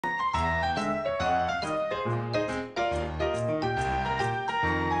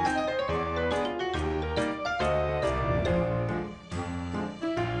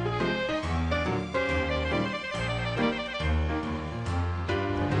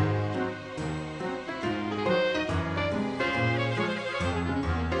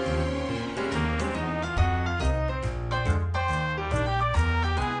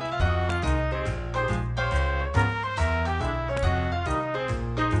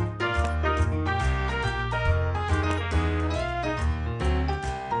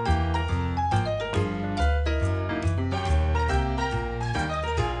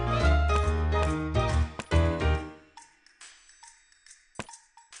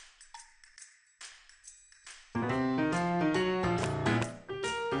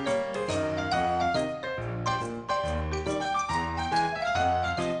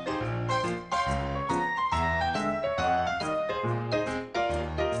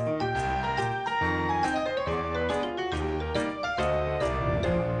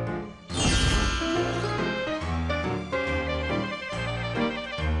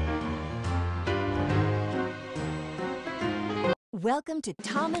Welcome to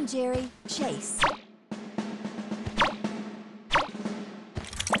Tom and Jerry Chase.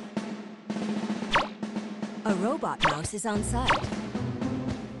 A robot mouse is on site.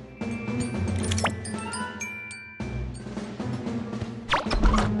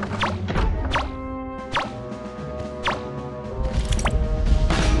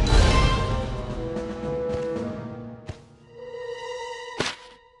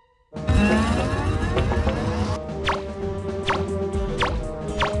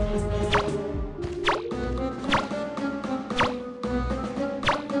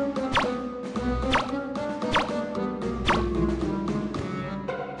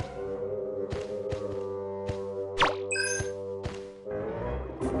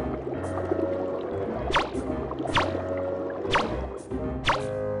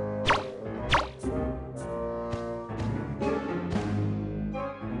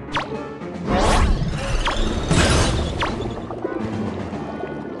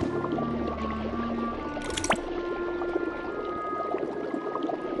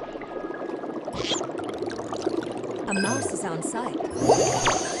 A mouse is on site.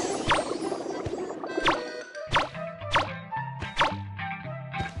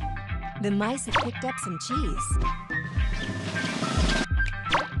 The mice have picked up some cheese.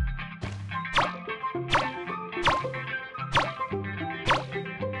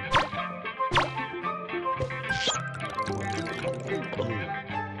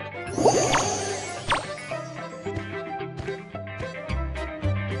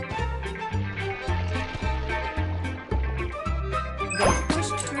 They've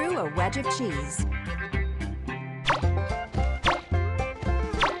pushed through a wedge of cheese.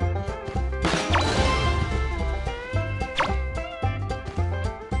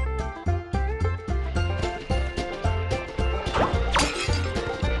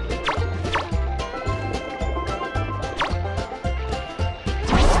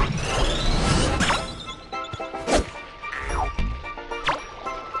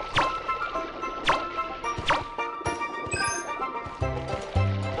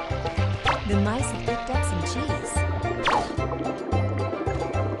 The mice have picked up some cheese.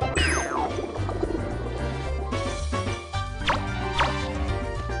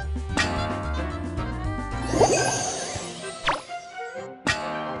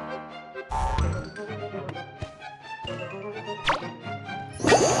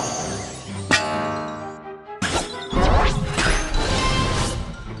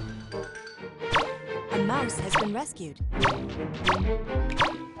 A mouse has been rescued.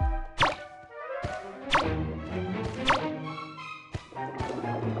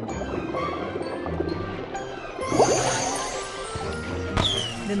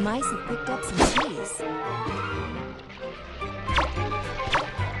 The mice have picked up some cheese.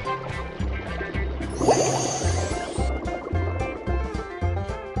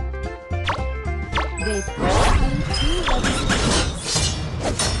 They've pushed through 2 wedges of cheese.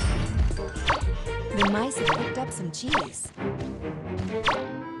 The mice have picked up some cheese.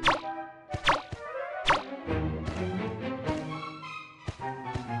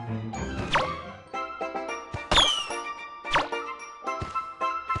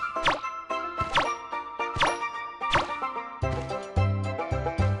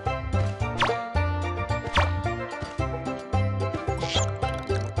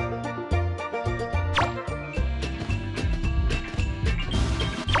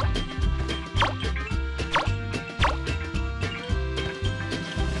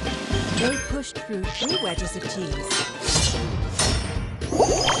 They pushed through 3 wedges of cheese.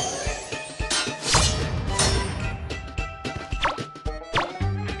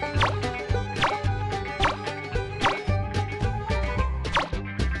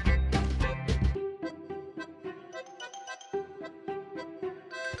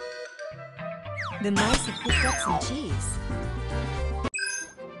 The mice have picked up some cheese.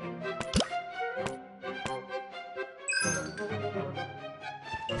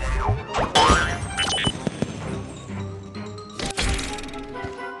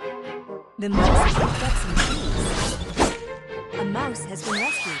 The mice have picked up some cheese. A mouse has been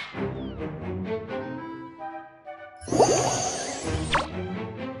rescued.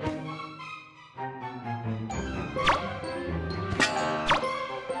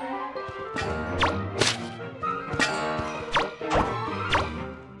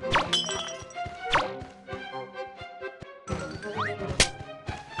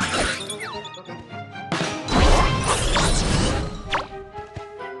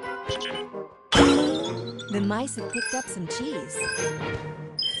 The mice have picked up some cheese.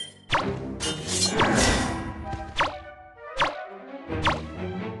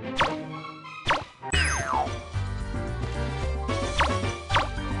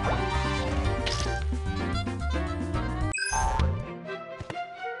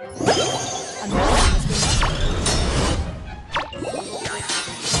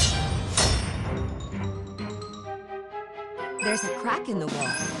 in the wall.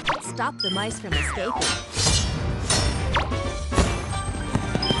 Stop the mice from escaping.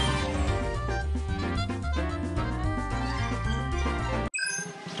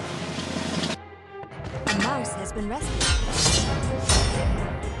 A mouse has been rescued.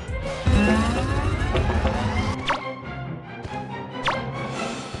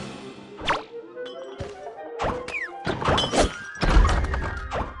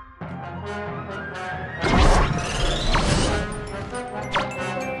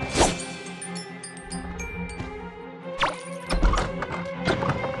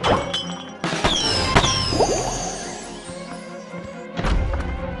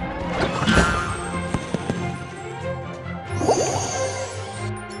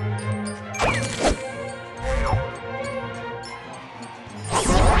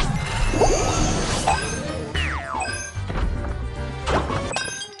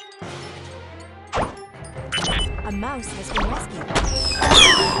 A mouse has been rescued.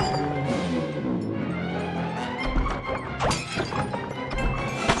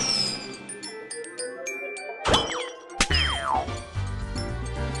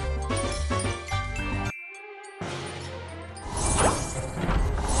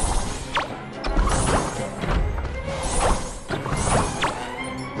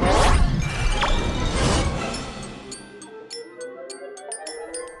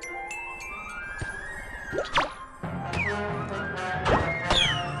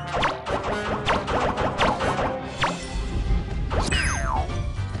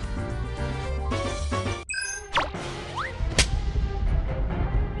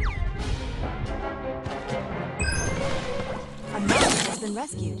 A mouse has been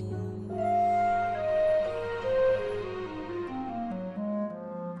rescued.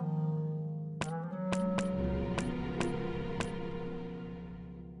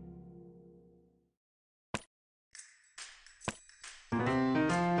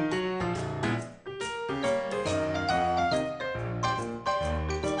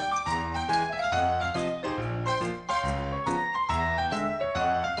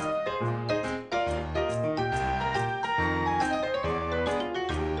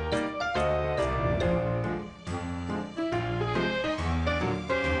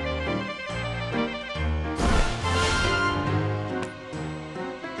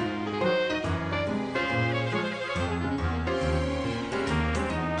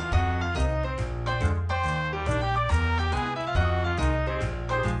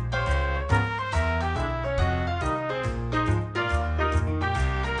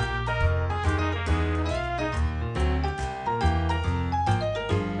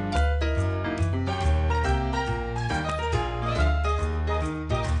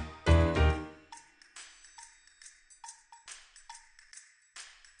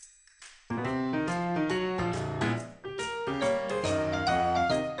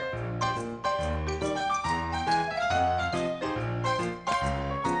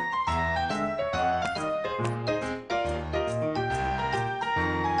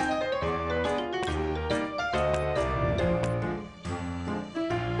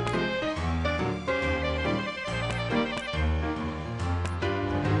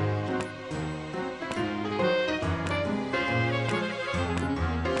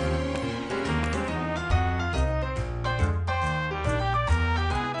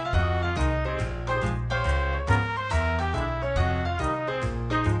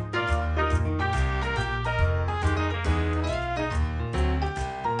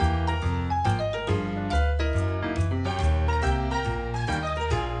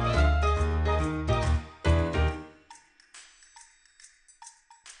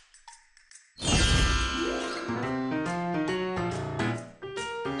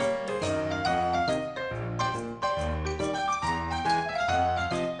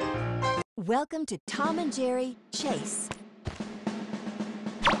 Welcome to Tom and Jerry Chase.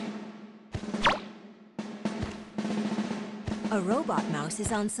 A robot mouse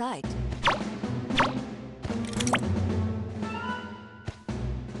is on site.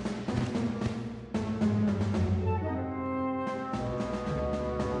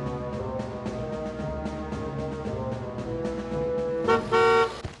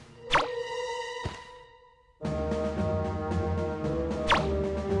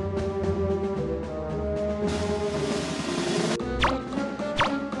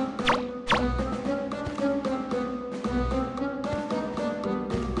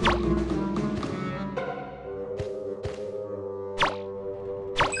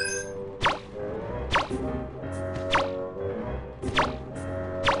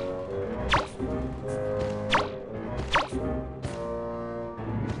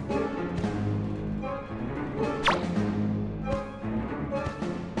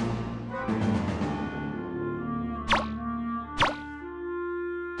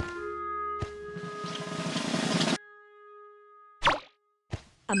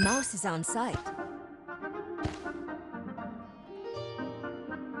 A mouse is on site.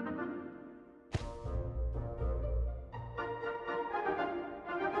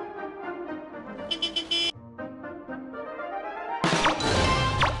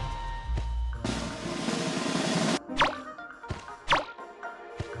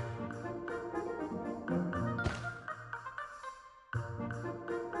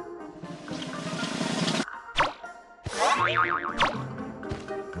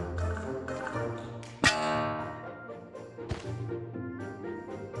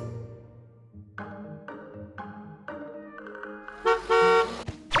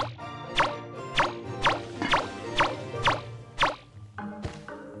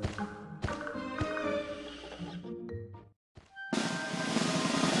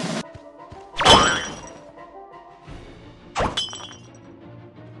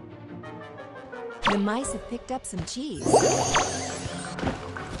 The mice have picked up some cheese.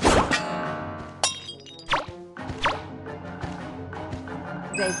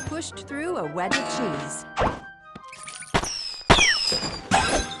 They've pushed through a wedge of cheese.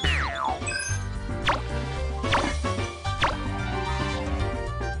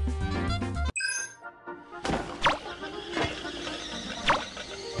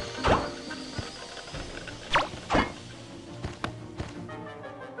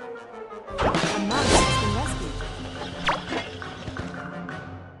 A mouse has been rescued.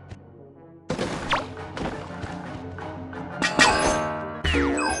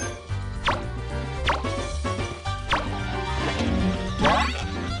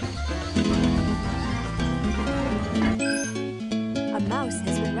 A mouse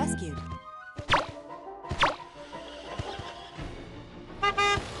has been rescued.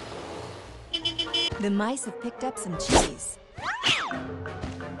 The mice have picked up some cheese.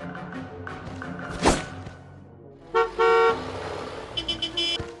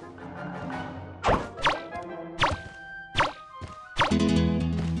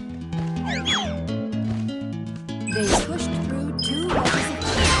 They pushed through 2 wedges of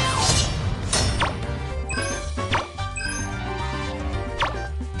cheese.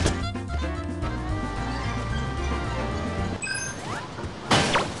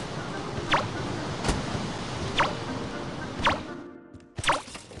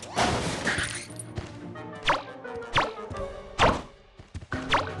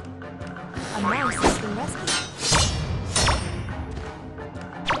 A mouse has been rescued.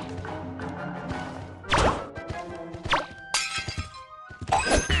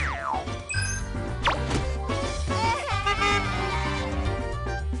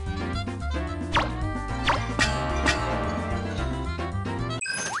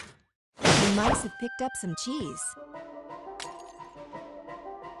 The mice have picked up some cheese.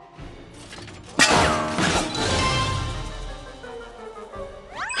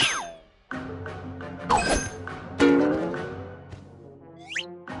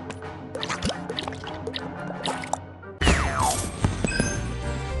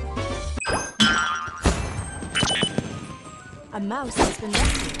 A mouse has been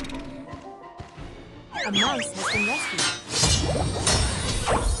rescued. A mouse has been rescued.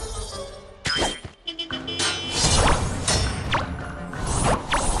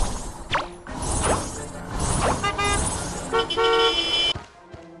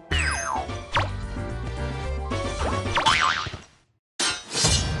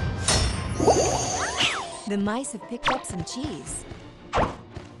 The mice have picked up some cheese.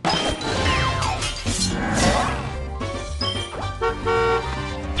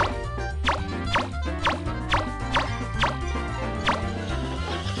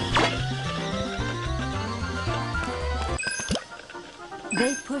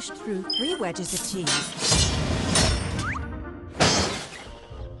 They pushed through 3 wedges of cheese.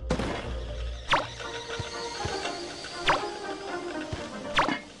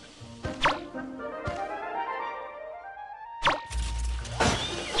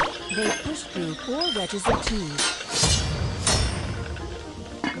 They pushed through 4 wedges of cheese.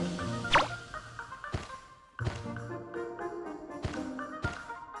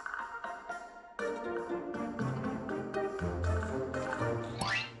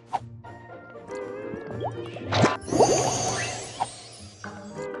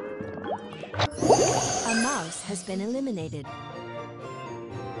 A mouse has been eliminated.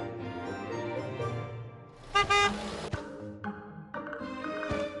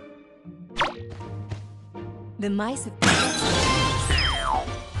 The mice have picked up some cheese.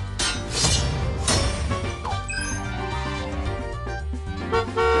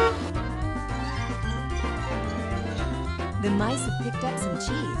 The mice have picked up some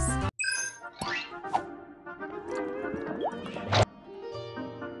cheese.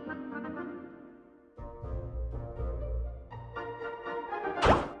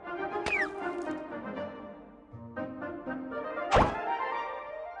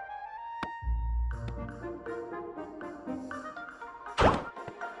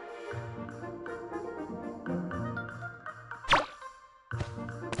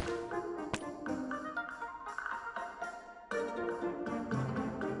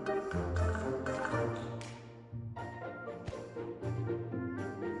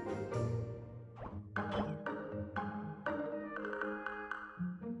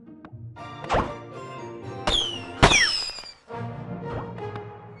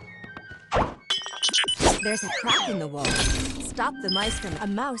 There's a crack in the wall. Stop the mice from... A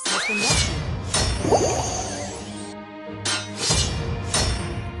mouse has been rescued.